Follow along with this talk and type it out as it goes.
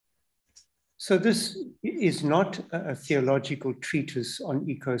So this is not a theological treatise on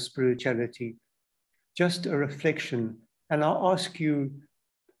eco-spirituality, just a reflection. And I'll ask you,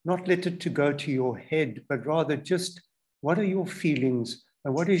 not let it to go to your head, but rather just what are your feelings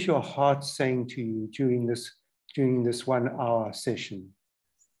and what is your heart saying to you during this 1 hour session?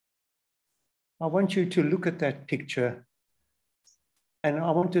 I want you to look at that picture and I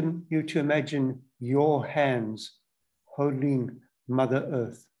want you to imagine your hands holding Mother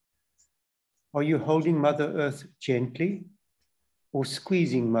Earth. Are you holding Mother Earth gently or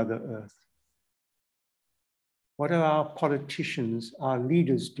squeezing Mother Earth? What are our politicians, our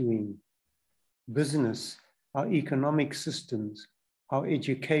leaders doing? Business, our economic systems, our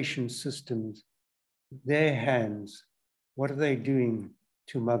education systems, their hands, what are they doing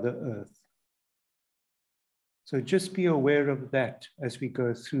to Mother Earth? So just be aware of that as we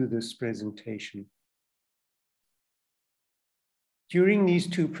go through this presentation. During these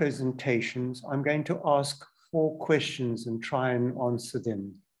two presentations, I'm going to ask 4 questions and try and answer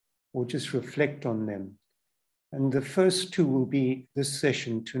them, or just reflect on them. And the first 2 will be this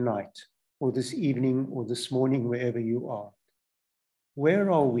session tonight, or this evening, or this morning, wherever you are.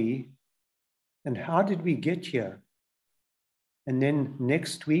 Where are we, and how did we get here? And then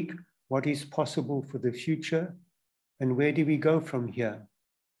next week, what is possible for the future, and where do we go from here?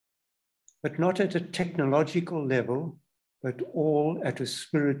 But not at a technological level, but all at a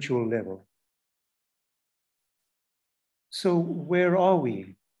spiritual level. So where are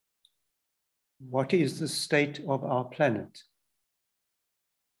we? What is the state of our planet?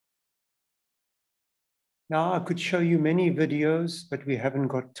 Now, I could show you many videos, but we haven't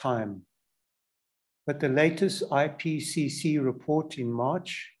got time. But the latest IPCC report in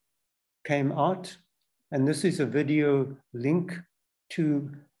March came out, and this is a video link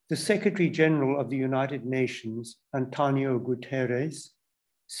to the Secretary General of the United Nations, Antonio Guterres,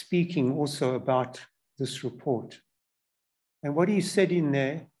 speaking also about this report. And what he said in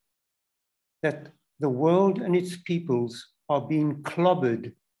there, that the world and its peoples are being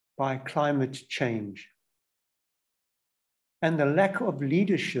clobbered by climate change. And the lack of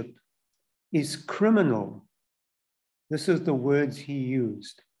leadership is criminal. This is the words he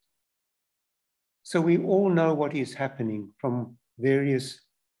used. So we all know what is happening from various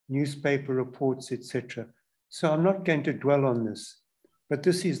newspaper reports, etc. So I'm not going to dwell on this, but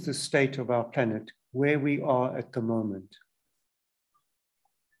this is the state of our planet, where we are at the moment.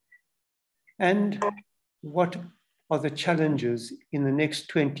 And what are the challenges in the next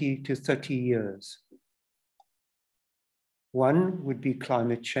 20 to 30 years? One would be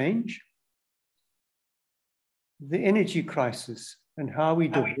climate change, the energy crisis, and how we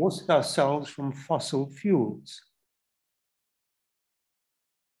divorced ourselves from fossil fuels.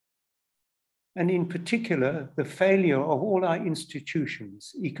 And in particular, the failure of all our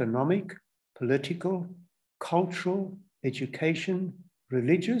institutions, economic, political, cultural, education,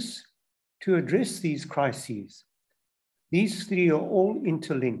 religious, to address these crises. These 3 are all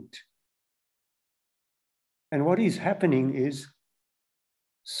interlinked. And what is happening is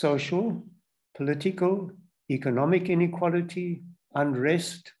social, political, economic inequality,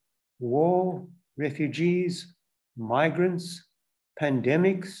 unrest, war, refugees, migrants,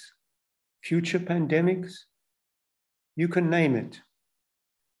 pandemics, future pandemics, you can name it,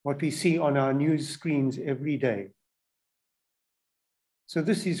 what we see on our news screens every day. So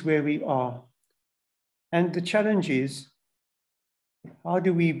this is where we are. And the challenge is, how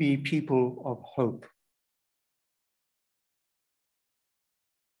do we be people of hope?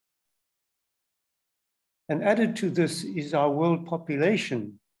 And added to this is our world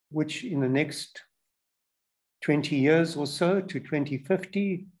population, which in the next 20 years or so to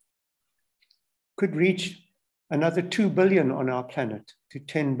 2050 could reach another 2 billion on our planet to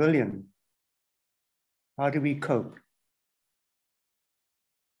 10 billion. How do we cope?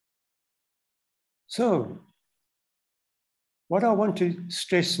 So, what I want to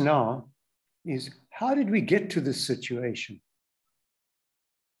stress now is, how did we get to this situation?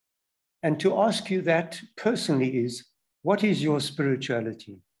 And to ask you that personally is, what is your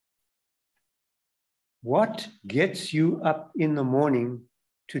spirituality? What gets you up in the morning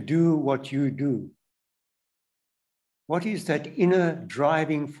to do what you do? What is that inner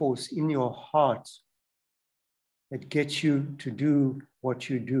driving force in your heart that gets you to do what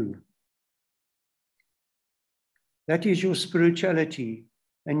you do? That is your spirituality,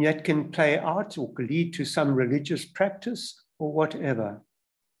 and yet can play out or lead to some religious practice or whatever.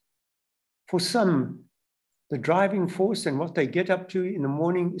 For some, the driving force and what they get up to in the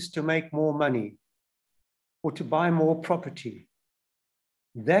morning is to make more money or to buy more property.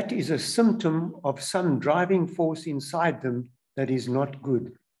 That is a symptom of some driving force inside them that is not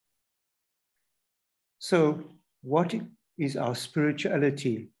good. So what is our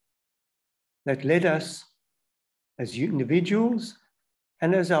spirituality that led us as individuals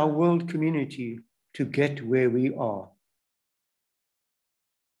and as our world community to get where we are?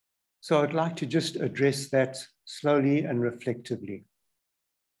 So I'd like to just address that slowly and reflectively.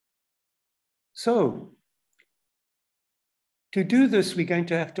 So to do this, we're going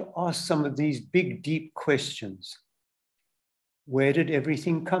to have to ask some of these big, deep questions. Where did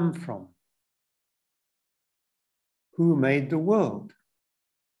everything come from? Who made the world?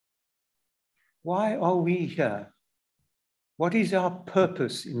 Why are we here? What is our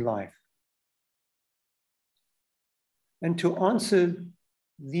purpose in life? And to answer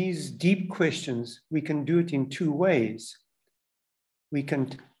these deep questions, we can do it in two ways. We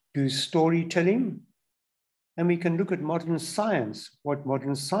can do storytelling, and we can look at modern science, what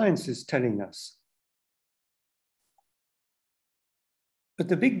modern science is telling us. But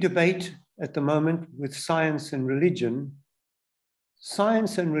the big debate at the moment with science and religion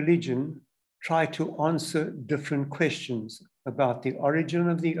try to answer different questions about the origin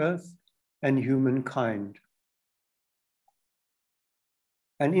of the earth and humankind.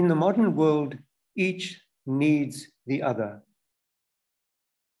 And in the modern world, each needs the other.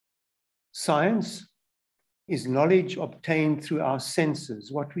 Science is knowledge obtained through our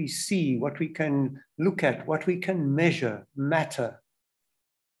senses, what we see, what we can look at, what we can measure, matter.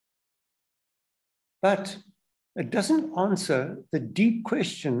 But it doesn't answer the deep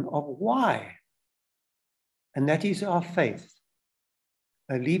question of why. And that is our faith,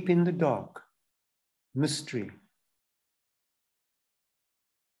 a leap in the dark, mystery.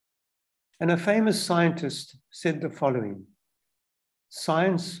 And a famous scientist said the following: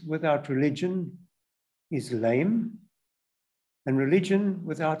 science without religion is lame, and religion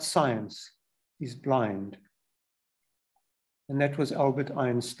without science is blind. And that was Albert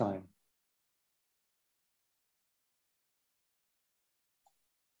Einstein.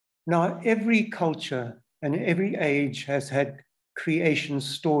 Now, every culture and every age has had creation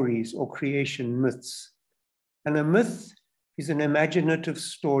stories or creation myths. And a myth is an imaginative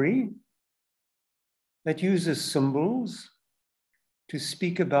story that uses symbols to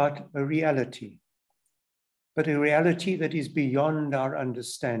speak about a reality, but a reality that is beyond our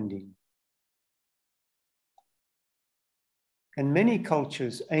understanding. And many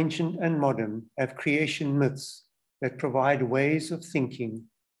cultures, ancient and modern, have creation myths that provide ways of thinking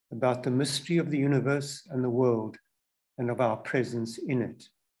about the mystery of the universe and the world and of our presence in it.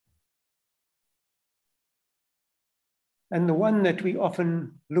 And the one that we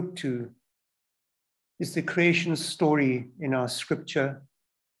often look to is the creation story in our scripture,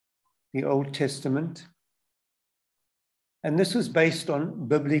 the Old Testament. And this was based on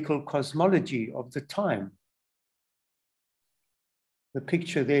biblical cosmology of the time. The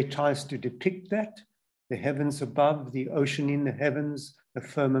picture there tries to depict that: the heavens above, the ocean in the heavens, the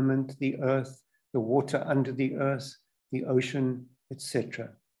firmament, the earth, the water under the earth, the ocean, etc.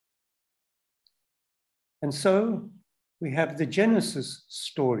 And so we have the Genesis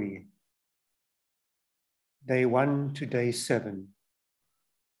story, day 1 to day 7.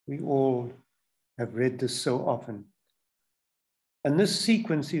 We all have read this so often. And this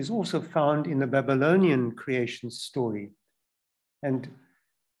sequence is also found in the Babylonian creation story. And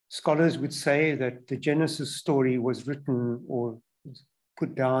scholars would say that the Genesis story was written or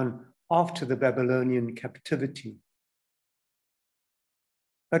put down after the Babylonian captivity.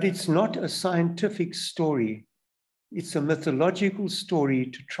 But it's not a scientific story. It's a mythological story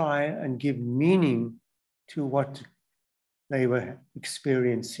to try and give meaning to what they were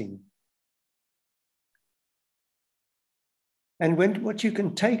experiencing. And what you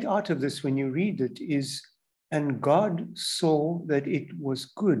can take out of this when you read it is, and God saw that it was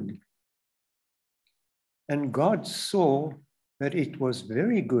good. And God saw that it was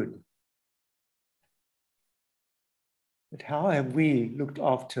very good. But how have we looked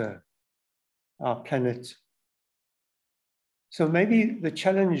after our planet? So maybe the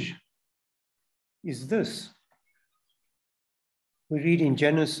challenge is this. We read in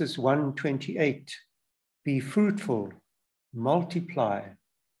Genesis 1:28, be fruitful, multiply,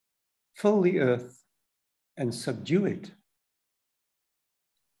 fill the earth, and subdue it.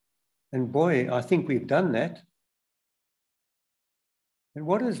 And boy, I think we've done that. And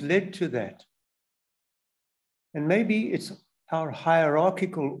what has led to that? And maybe it's our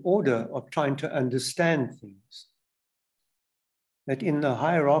hierarchical order of trying to understand things. That in the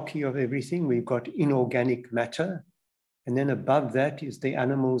hierarchy of everything, we've got inorganic matter, and then above that is the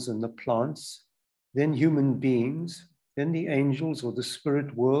animals and the plants, then human beings, then the angels or the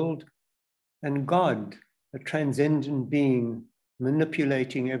spirit world, and God, a transcendent being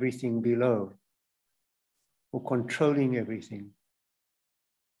manipulating everything below. or controlling everything.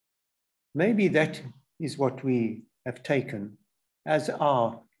 Maybe that is what we have taken as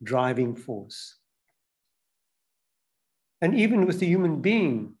our driving force. And even with the human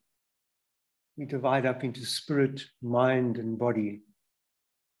being, we divide up into spirit, mind, and body.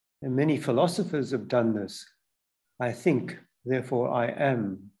 And many philosophers have done this. I think, therefore I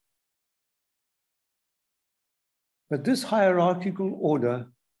am. But this hierarchical order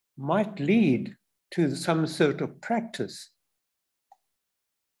might lead to some sort of practice.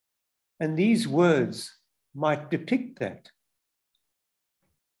 And these words might depict that.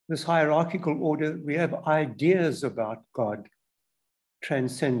 This hierarchical order, we have ideas about God,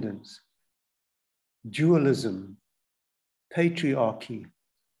 transcendence, dualism, patriarchy,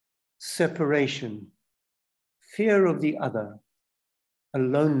 separation, fear of the other,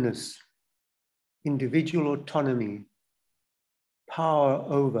 aloneness, individual autonomy, power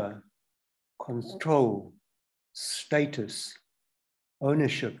over, control, status,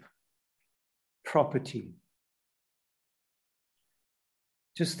 ownership, property.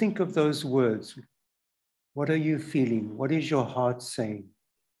 Just think of those words. What are you feeling? What is your heart saying?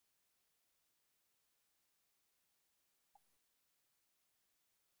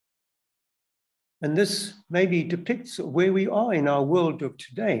 And this maybe depicts where we are in our world of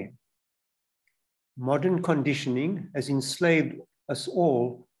today. Modern conditioning has enslaved us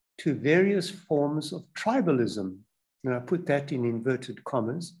all to various forms of tribalism, and I put that in inverted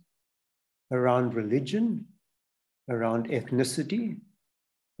commas, around religion, around ethnicity,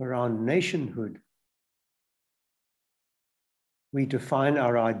 around nationhood. We define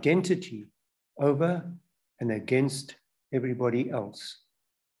our identity over and against everybody else.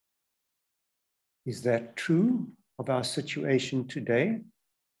 Is that true of our situation today?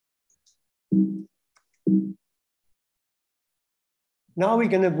 Now we're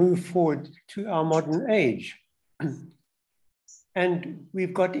going to move forward to our modern age. And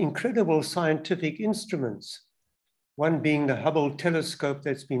we've got incredible scientific instruments, one being the Hubble telescope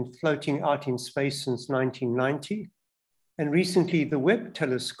that's been floating out in space since 1990, and recently the Webb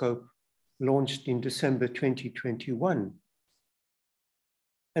telescope launched in December 2021.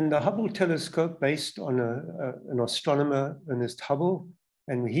 And the Hubble telescope, based on an astronomer, Ernest Hubble,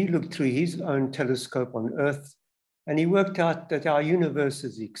 and he looked through his own telescope on Earth, and he worked out that our universe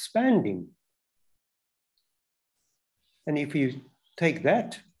is expanding. And if you take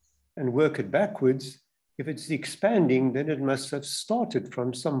that and work it backwards, if it's expanding, then it must have started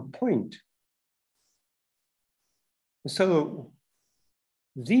from some point. So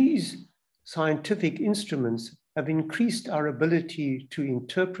these scientific instruments have increased our ability to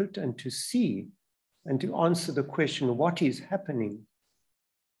interpret and to see and to answer the question, what is happening?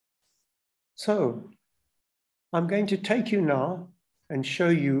 So I'm going to take you now and show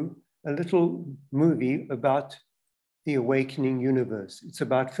you a little movie about the awakening universe. It's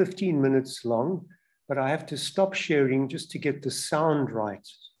about 15 minutes long, but I have to stop sharing just to get the sound right.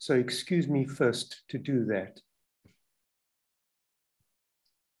 So excuse me first to do that.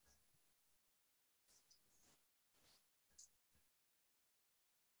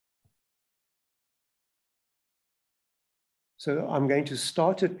 So I'm going to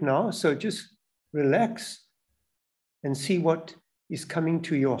start it now. So just relax and see what is coming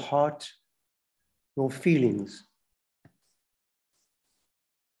to your heart, your feelings.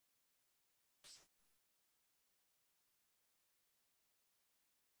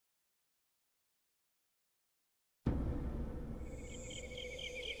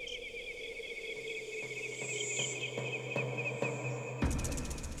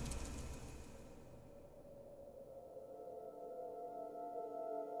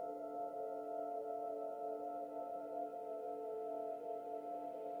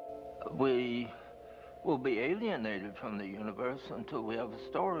 We will be alienated from the universe until we have a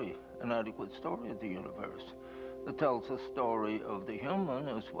story, an adequate story of the universe that tells the story of the human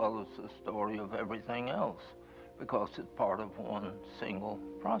as well as the story of everything else, because it's part of one single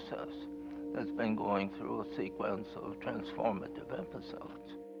process that's been going through a sequence of transformative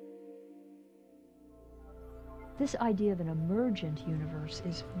episodes. This idea of an emergent universe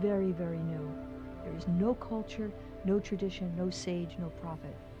is very, very new. There is no culture, no tradition, no sage, no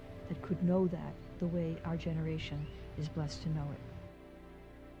prophet that could know that the way our generation is blessed to know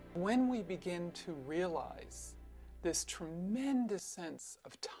it. When we begin to realize this tremendous sense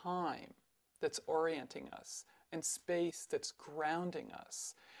of time that's orienting us and space that's grounding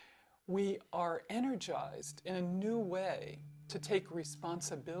us, we are energized in a new way to take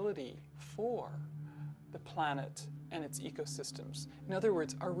responsibility for the planet and its ecosystems. In other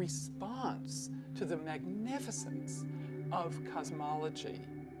words, our response to the magnificence of cosmology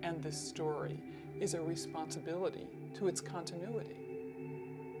and this story is a responsibility to its continuity.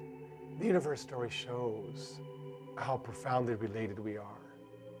 The universe story shows how profoundly related we are.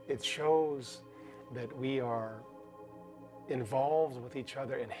 It shows that we are involved with each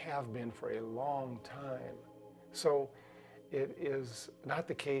other and have been for a long time. So it is not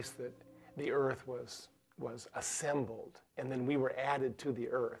the case that the earth was assembled and then we were added to the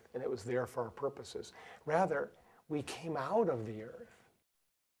earth and it was there for our purposes. Rather, we came out of the earth.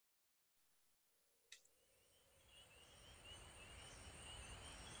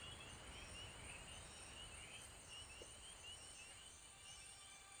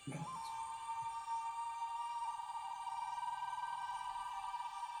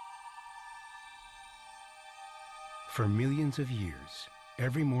 For millions of years,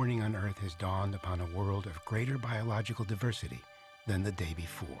 every morning on Earth has dawned upon a world of greater biological diversity than the day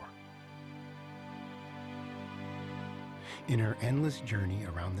before. In her endless journey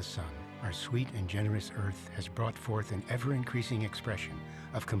around the sun, our sweet and generous Earth has brought forth an ever-increasing expression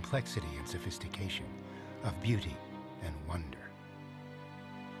of complexity and sophistication, of beauty and wonder.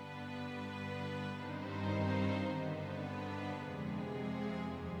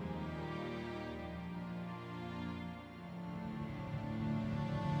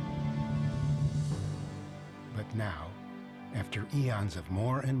 But now, after eons of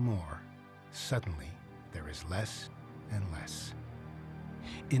more and more, suddenly there is less and less.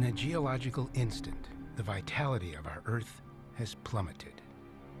 In a geological instant, the vitality of our Earth has plummeted.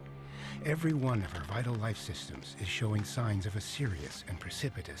 Every one of our vital life systems is showing signs of a serious and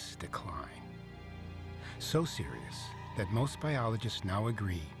precipitous decline. So serious that most biologists now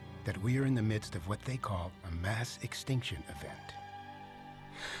agree that we are in the midst of what they call a mass extinction event.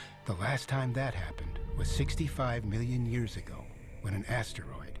 The last time that happened was 65 million years ago, when an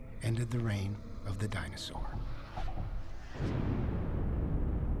asteroid ended the reign of the dinosaur.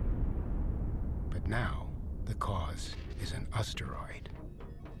 But now, the cause is an asteroid.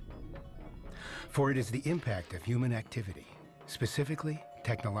 For it is the impact of human activity, specifically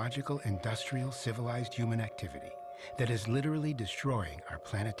technological, industrial, civilized human activity, that is literally destroying our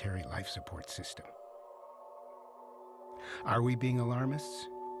planetary life support system. Are we being alarmists?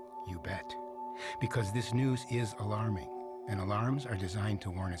 You bet. Because this news is alarming, and alarms are designed to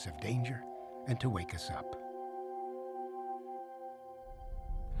warn us of danger and to wake us up.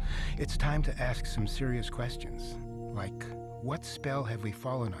 It's time to ask some serious questions, like what spell have we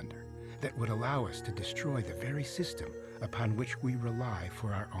fallen under that would allow us to destroy the very system upon which we rely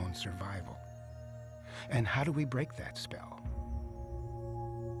for our own survival? And how do we break that spell?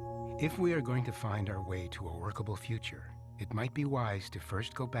 If we are going to find our way to a workable future, it might be wise to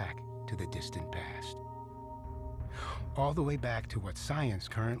first go back to the distant past. All the way back to what science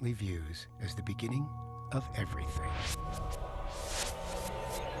currently views as the beginning of everything.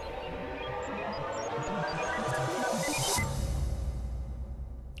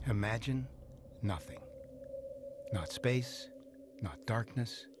 Imagine nothing. Not space, not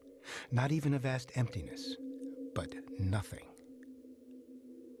darkness, not even a vast emptiness, but nothing.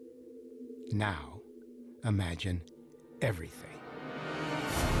 Now, imagine everything.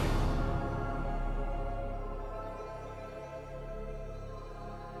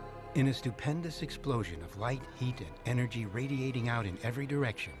 In a stupendous explosion of light, heat, and energy radiating out in every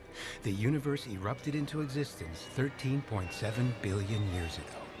direction, the universe erupted into existence 13.7 billion years ago.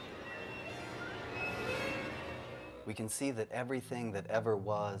 We can see that everything that ever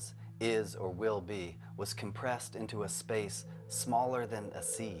was, is, or will be was compressed into a space smaller than a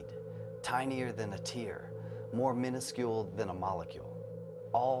seed, tinier than a tear, more minuscule than a molecule.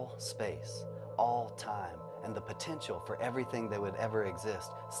 All space, all time, and the potential for everything that would ever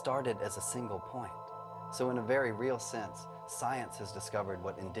exist started as a single point. So in a very real sense, science has discovered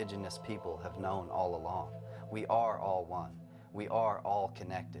what indigenous people have known all along. We are all one. We are all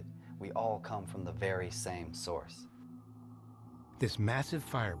connected. We all come from the very same source. This massive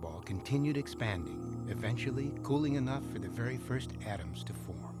fireball continued expanding, eventually cooling enough for the very first atoms to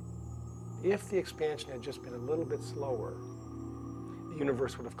form. If the expansion had just been a little bit slower, the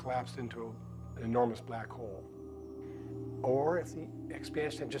universe would have collapsed into an enormous black hole. Or if the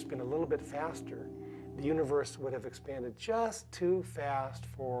expansion had just been a little bit faster, the universe would have expanded just too fast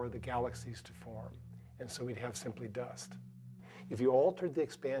for the galaxies to form, and so we'd have simply dust. If you altered the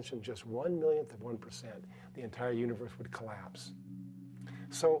expansion just 1/1,000,000th of 1%, the entire universe would collapse.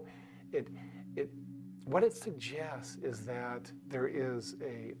 So what it suggests is that there's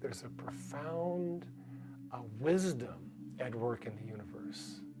a profound wisdom at work in the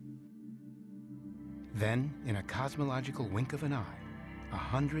universe. Then, in a cosmological wink of an eye,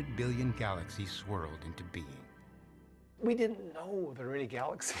 100 billion galaxies swirled into being. We didn't know there were any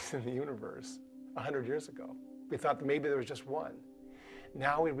galaxies in the universe. 100 years ago. We thought that maybe there was just one.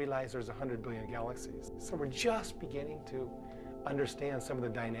 Now we realize there's 100 billion galaxies. So we're just beginning to understand some of the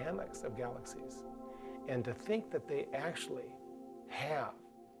dynamics of galaxies. And to think that they actually have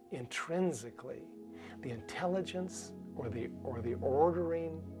intrinsically the intelligence or the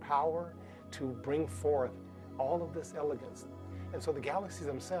ordering power to bring forth all of this elegance. And so the galaxies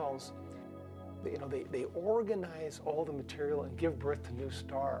themselves, they organize all the material and give birth to new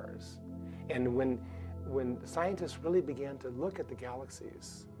stars. And when the scientists really began to look at the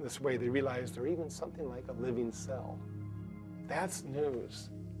galaxies this way, they realized they're even something like a living cell. That's news.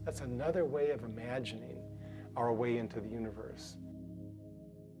 That's another way of imagining our way into the universe.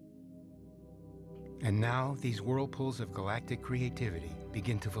 And now these whirlpools of galactic creativity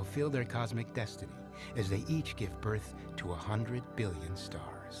begin to fulfill their cosmic destiny as they each give birth to 100 billion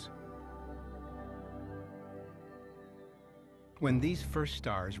stars. When these first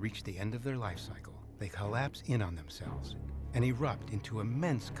stars reach the end of their life cycle, they collapse in on themselves and erupt into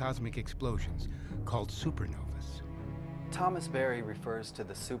immense cosmic explosions called supernovas. Thomas Berry refers to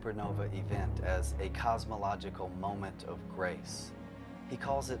the supernova event as a cosmological moment of grace. He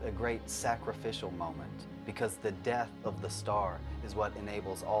calls it a great sacrificial moment because the death of the star is what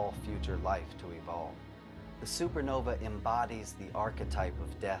enables all future life to evolve. The supernova embodies the archetype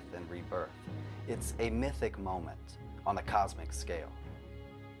of death and rebirth. It's a mythic moment on a cosmic scale.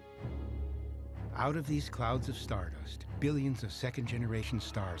 Out of these clouds of stardust, billions of second-generation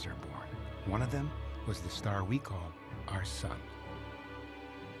stars are born. One of them was the star we call our sun.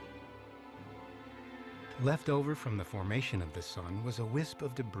 Left over from the formation of the sun was a wisp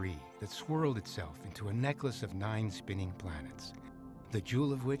of debris that swirled itself into a necklace of 9 spinning planets, the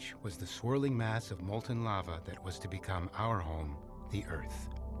jewel of which was the swirling mass of molten lava that was to become our home, the Earth.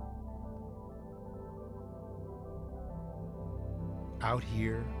 Out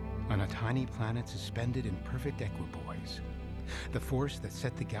here, on a tiny planet suspended in perfect equipoise, the force that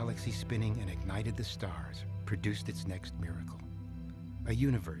set the galaxy spinning and ignited the stars produced its next miracle. A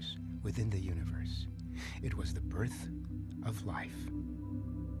universe within the universe. It was the birth of life.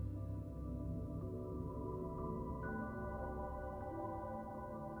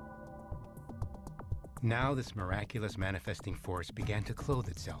 Now this miraculous manifesting force began to clothe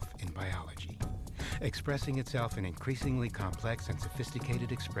itself in biology, expressing itself in increasingly complex and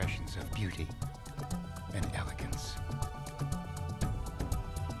sophisticated expressions of beauty and elegance.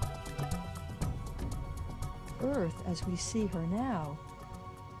 Earth, as we see her now,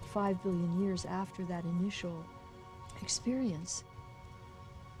 5 billion years after that initial experience,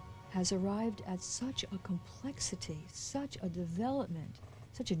 has arrived at such a complexity, such a development,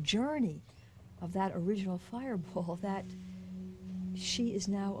 such a journey of that original fireball that she is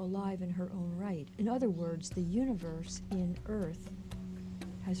now alive in her own right. In other words, the universe in Earth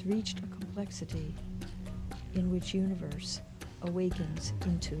has reached a complexity in which universe awakens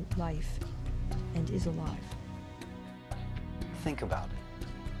into life and is alive. Think about it.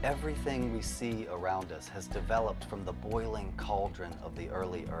 Everything we see around us has developed from the boiling cauldron of the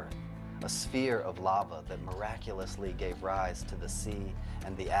early Earth, a sphere of lava that miraculously gave rise to the sea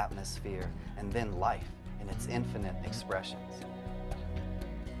and the atmosphere, and then life in its infinite expressions.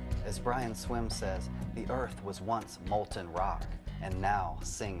 As Brian Swim says, the Earth was once molten rock and now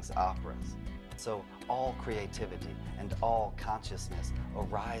sings operas. So all creativity and all consciousness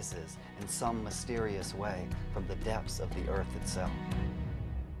arises in some mysterious way from the depths of the Earth itself.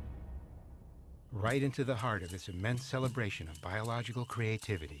 Right into the heart of this immense celebration of biological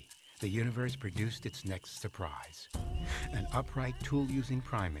creativity, the universe produced its next surprise. An upright tool-using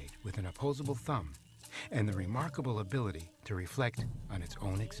primate with an opposable thumb and the remarkable ability to reflect on its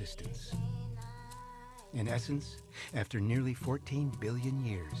own existence. In essence, after nearly 14 billion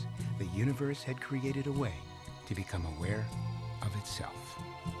years, the universe had created a way to become aware of itself.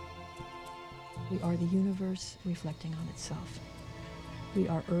 We are the universe reflecting on itself. We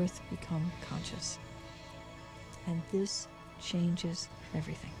are Earth become conscious. And this changes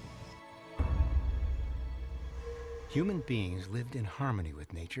everything. Human beings lived in harmony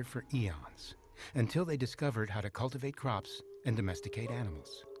with nature for eons, until they discovered how to cultivate crops and domesticate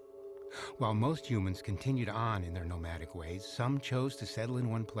animals. While most humans continued on in their nomadic ways, some chose to settle in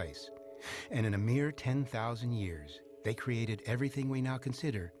one place. And in a mere 10,000 years, they created everything we now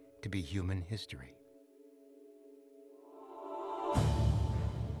consider to be human history.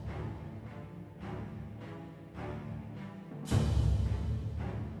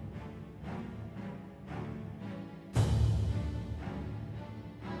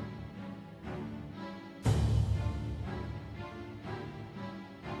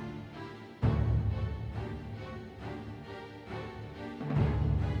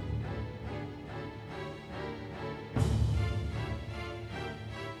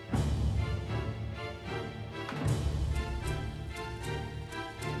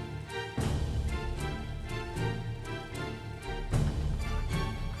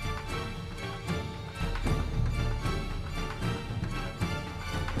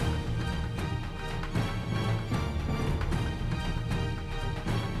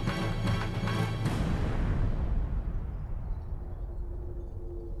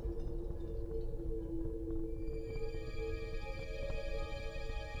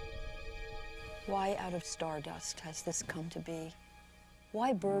 Why out of stardust has this come to be?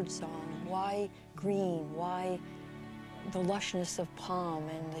 Why birdsong? Why green? Why the lushness of palm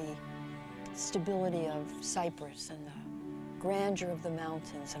and the stability of cypress and the grandeur of the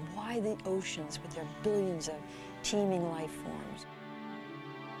mountains? And why the oceans with their billions of teeming life forms?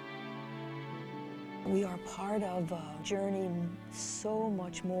 We are part of a journey so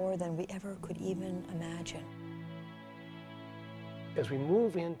much more than we ever could even imagine. As we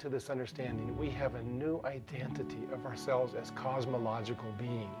move into this understanding, we have a new identity of ourselves as cosmological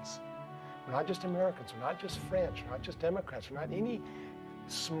beings. We're not just Americans, we're not just French, we're not just Democrats, we're not any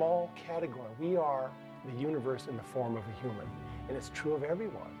small category. We are the universe in the form of a human, and it's true of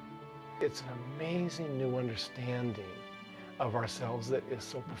everyone. It's an amazing new understanding of ourselves that is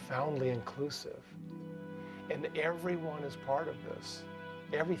so profoundly inclusive. And everyone is part of this.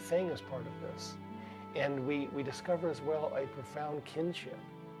 Everything is part of this. And we discover as well a profound kinship,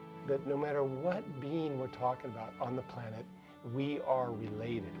 that no matter what being we're talking about on the planet, we are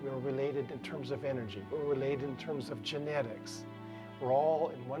related. We're related in terms of energy. We're related in terms of genetics. We're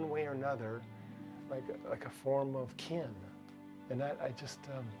all, in one way or another, like a form of kin. And that,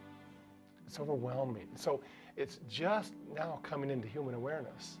 it's overwhelming. So it's just now coming into human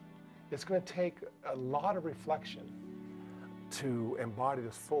awareness. It's going to take a lot of reflection to embody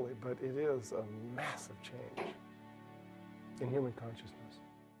this fully, but it is a massive change in human consciousness.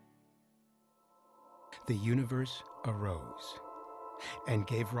 The universe arose and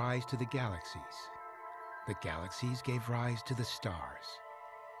gave rise to the galaxies. The galaxies gave rise to the stars.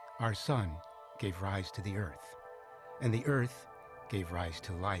 Our sun gave rise to the earth, and the earth gave rise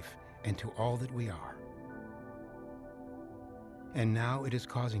to life and to all that we are. And now it is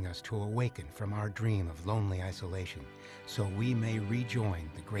causing us to awaken from our dream of lonely isolation, so we may rejoin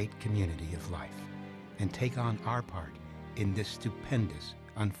the great community of life and take on our part in this stupendous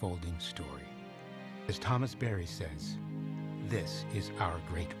unfolding story. As Thomas Berry says, this is our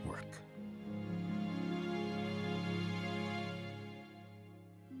great work.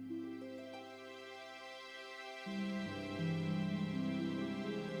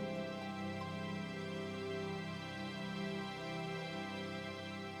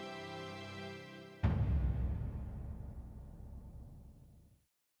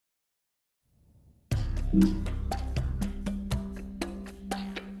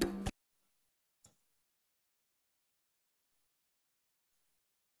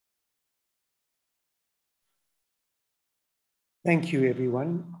 Thank you,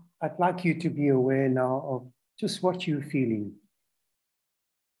 everyone. I'd like you to be aware now of just what you're feeling.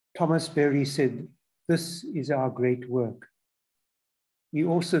 Thomas Berry said, "This is our great work." He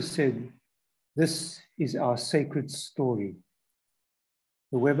also said, "This is our sacred story,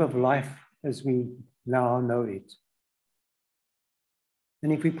 the web of life as we now know it."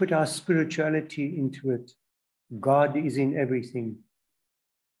 And if we put our spirituality into it, God is in everything,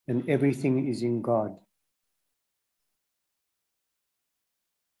 and everything is in God.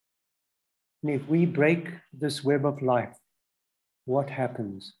 And if we break this web of life, what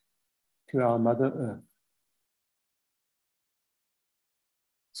happens to our Mother Earth?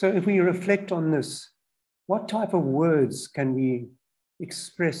 So if we reflect on this, what type of words can we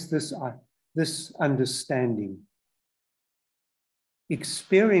express this understanding?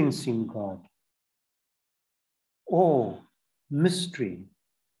 Experiencing God, awe, mystery,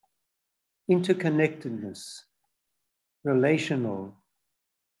 interconnectedness, relational,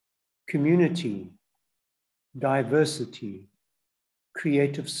 community, diversity,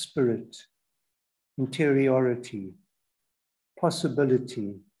 creative spirit, interiority,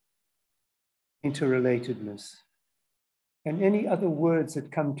 possibility, interrelatedness, and any other words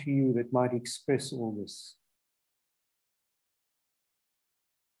that come to you that might express all this.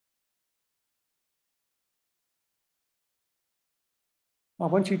 I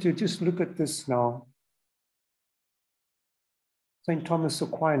want you to just look at this now. St. Thomas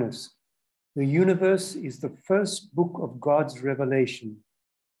Aquinas, the universe is the first book of God's revelation.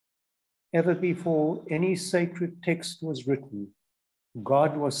 Ever before any sacred text was written,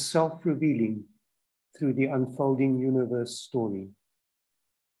 God was self-revealing through the unfolding universe story.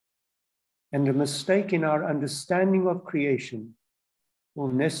 And a mistake in our understanding of creation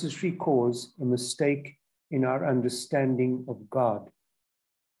will necessarily cause a mistake in our understanding of God.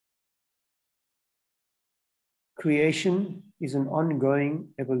 Creation is an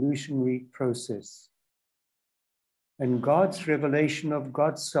ongoing evolutionary process, and God's revelation of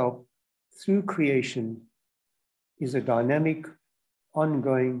God's self through creation is a dynamic,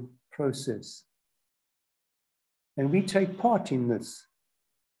 ongoing process. And we take part in this,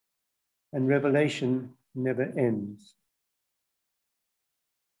 and revelation never ends.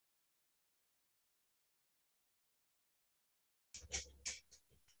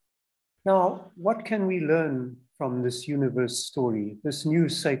 Now, what can we learn from this universe story, this new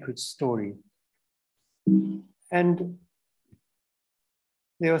sacred story? And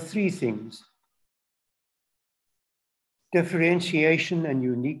there are three things: differentiation and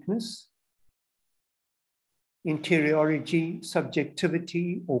uniqueness, interiority,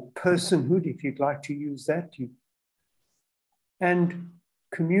 subjectivity, or personhood, if you'd like to use that, and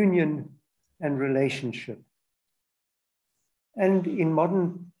communion and relationship. And in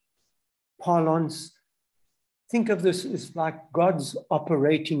modern parlance, think of this as like God's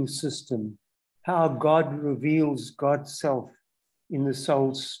operating system, how God reveals God's self in the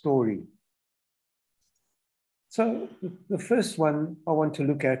soul's story. So the first one I want to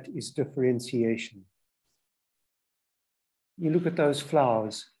look at is differentiation. You look at those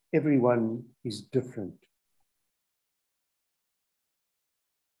flowers, everyone is different.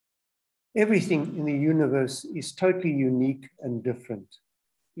 Everything in the universe is totally unique and different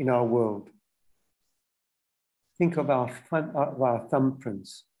in our world. Think of our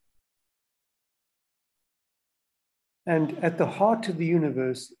thumbprints. And at the heart of the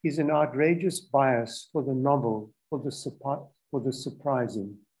universe is an outrageous bias for the novel, for the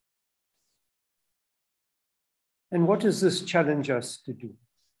surprising. And what does this challenge us to do?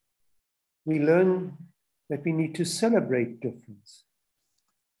 We learn that we need to celebrate difference.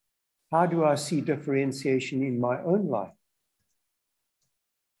 How do I see differentiation in my own life?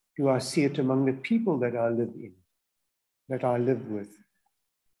 Do I see it among the people that I live in, that I live with?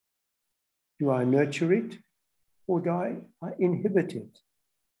 Do I nurture it, or do I inhibit it?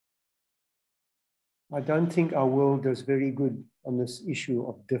 I don't think our world does very good on this issue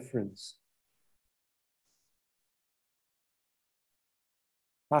of difference.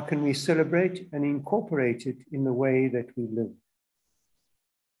 How can we celebrate and incorporate it in the way that we live?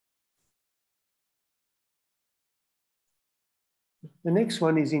 The next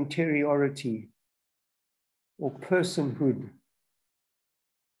one is interiority or personhood.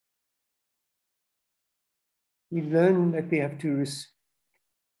 We learn that we have to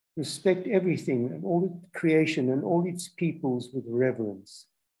respect everything and all creation and all its peoples with reverence.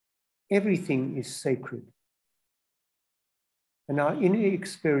 Everything is sacred. And our inner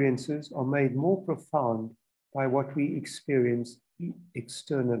experiences are made more profound by what we experience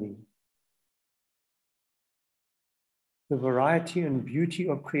externally. The variety and beauty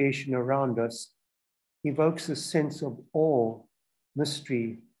of creation around us evokes a sense of awe,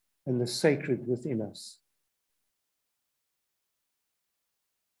 mystery, and the sacred within us.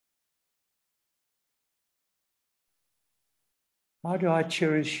 How do I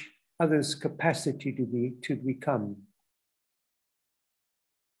cherish others' capacity to become?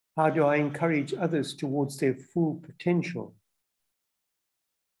 How do I encourage others towards their full potential?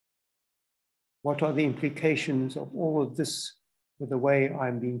 What are the implications of all of this for the way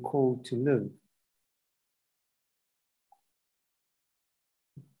I'm being called to live?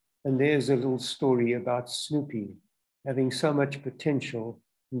 And there's a little story about Snoopy having so much potential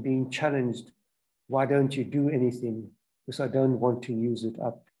and being challenged. Why don't you do anything? Because I don't want to use it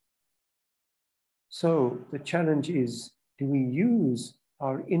up. So the challenge is, do we use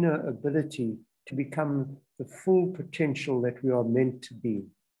our inner ability to become the full potential that we are meant to be,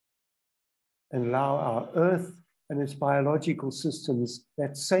 and allow our earth and its biological systems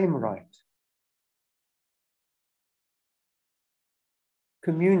that same right?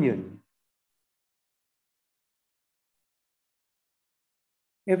 Communion.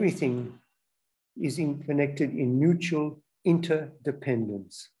 Everything is connected in mutual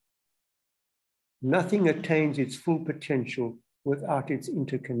interdependence. Nothing attains its full potential without its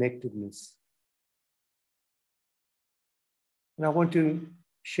interconnectedness. And I want to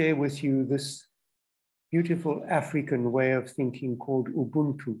share with you this beautiful African way of thinking called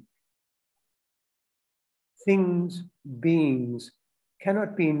Ubuntu. Things, beings,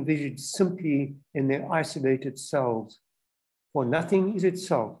 cannot be envisioned simply in their isolated selves, for nothing is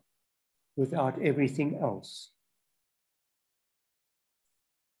itself without everything else.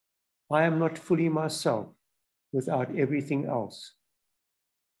 I am not fully myself without everything else.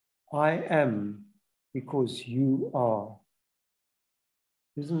 I am because you are.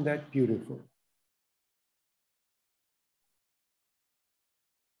 Isn't that beautiful?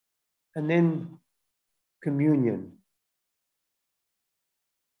 And then communion.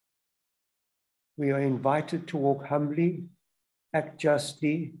 We are invited to walk humbly, act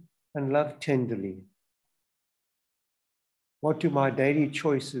justly, and love tenderly. What do my daily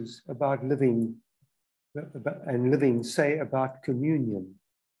choices about living say about communion?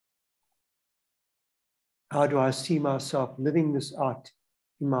 How do I see myself living this out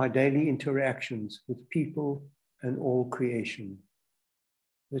in my daily interactions with people and all creation?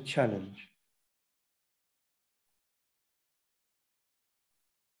 the challenge.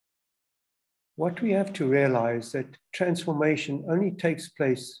 What we have to realize that transformation only takes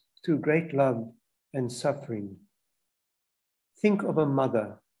place through great love and suffering. Think of a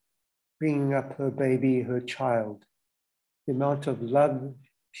mother bringing up her baby, her child, the amount of love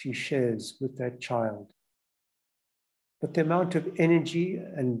she shares with that child. But the amount of energy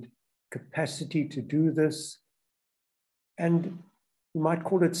and capacity to do this, and you might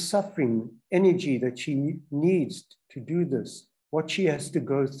call it suffering, energy that she needs to do this, what she has to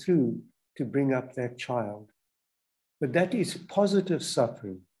go through to bring up that child. But that is positive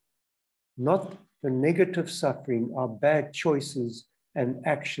suffering, not the negative suffering our bad choices and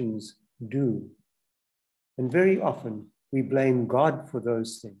actions do. And very often we blame God for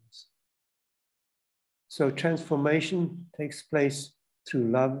those things. So transformation takes place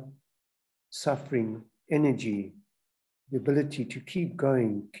through love, suffering, energy, the ability to keep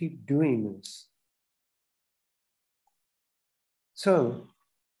going, keep doing this. So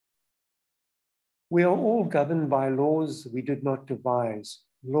we are all governed by laws we did not devise,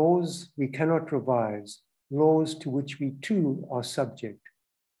 laws we cannot revise, laws to which we too are subject.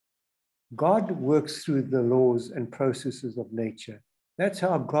 God works through the laws and processes of nature. That's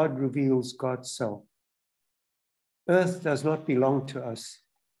how God reveals God's self. Earth does not belong to us.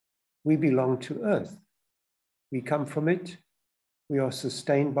 We belong to earth. We come from it, we are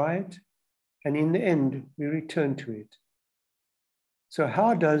sustained by it, and in the end, we return to it. So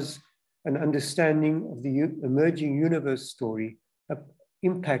how does an understanding of the emerging universe story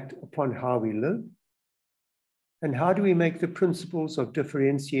impact upon how we live? And how do we make the principles of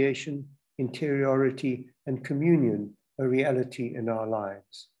differentiation, interiority, and communion a reality in our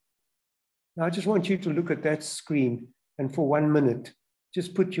lives? Now, I just want you to look at that screen and for 1 minute,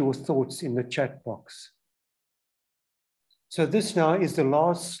 just put your thoughts in the chat box. So this now is the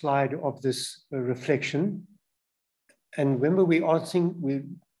last slide of this reflection. And remember, we're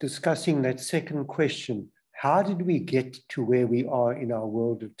discussing that second question. How did we get to where we are in our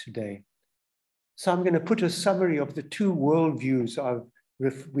world of today? So I'm going to put a summary of the two worldviews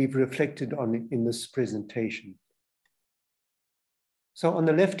we've reflected on in this presentation. So on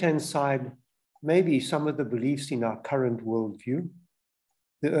the left-hand side, maybe some of the beliefs in our current worldview.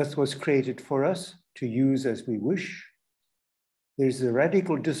 The earth was created for us to use as we wish. There's a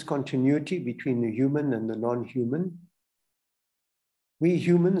radical discontinuity between the human and the non-human. We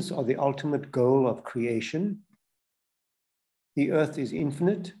humans are the ultimate goal of creation. The earth is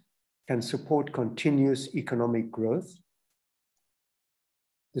infinite, can support continuous economic growth.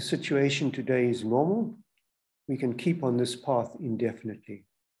 The situation today is normal. We can keep on this path indefinitely.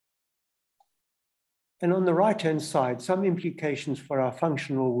 And on the right-hand side, some implications for our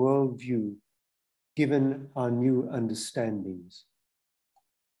functional worldview, given our new understandings.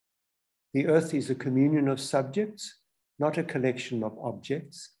 The earth is a communion of subjects, not a collection of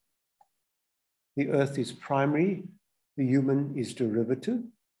objects. The earth is primary, the human is derivative.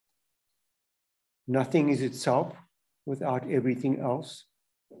 Nothing is itself without everything else.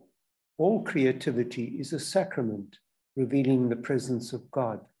 All creativity is a sacrament, revealing the presence of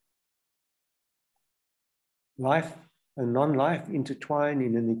God. Life and non-life intertwine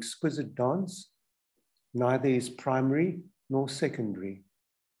in an exquisite dance. Neither is primary nor secondary.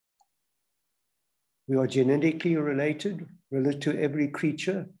 We are genetically related to every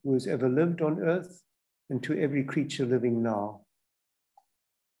creature who has ever lived on earth and to every creature living now.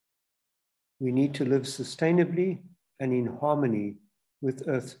 We need to live sustainably and in harmony with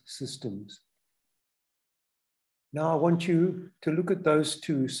Earth systems. Now I want you to look at those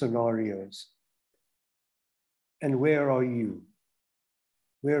two scenarios. And where are you?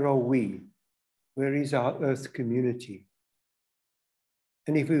 Where are we? Where is our Earth community?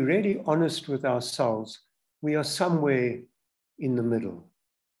 And if we're really honest with ourselves, we are somewhere in the middle.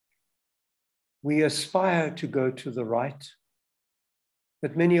 We aspire to go to the right,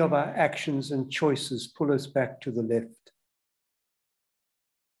 but many of our actions and choices pull us back to the left.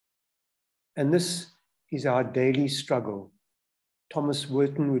 And this is our daily struggle. Thomas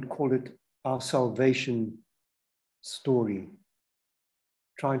Merton would call it our salvation story,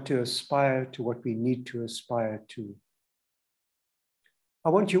 trying to aspire to what we need to aspire to. I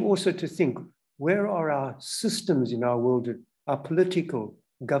want you also to think, where are our systems in our world, our political,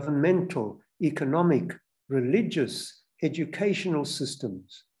 governmental, economic, religious, educational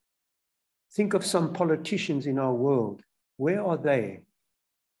systems? Think of some politicians in our world. Where are they?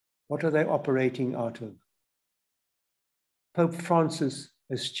 What are they operating out of? Pope Francis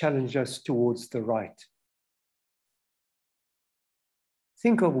has challenged us towards the right.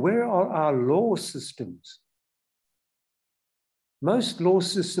 Think of where are our law systems? Most law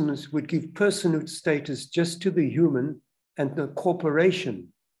systems would give personhood status just to the human and the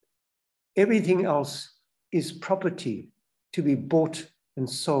corporation. Everything else is property to be bought and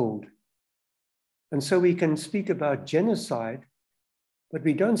sold. And so we can speak about genocide, but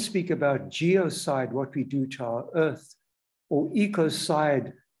we don't speak about geocide, what we do to our earth, or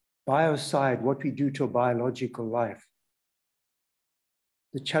ecocide, biocide, what we do to biological life.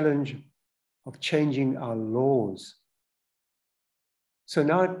 The challenge of changing our laws. So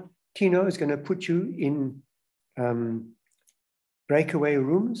now Tino is going to put you in breakaway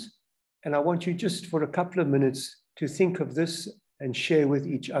rooms, and I want you just for a couple of minutes to think of this and share with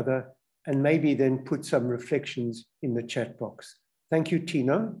each other, and maybe then put some reflections in the chat box. Thank you,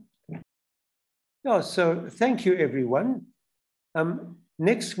 Tino. Yeah, so thank you, everyone.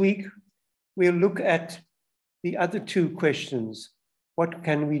 Next week, we'll look at the other two questions. What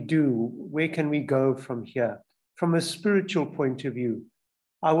can we do? Where can we go from here? From a spiritual point of view,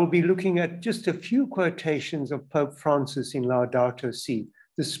 I will be looking at just a few quotations of Pope Francis in Laudato Si,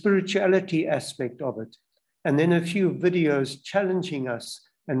 the spirituality aspect of it, and then a few videos challenging us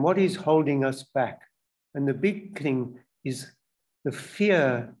and what is holding us back. And the big thing is the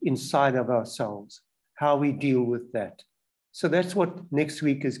fear inside of ourselves, how we deal with that. So that's what next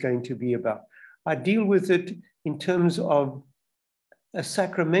week is going to be about. I deal with it in terms of a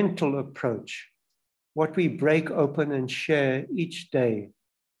sacramental approach, what we break open and share each day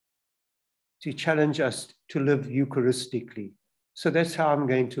to challenge us to live Eucharistically. So that's how I'm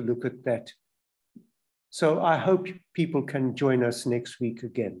going to look at that. So I hope people can join us next week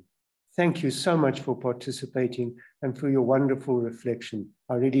again. Thank you so much for participating and for your wonderful reflection.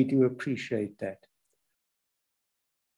 I really do appreciate that.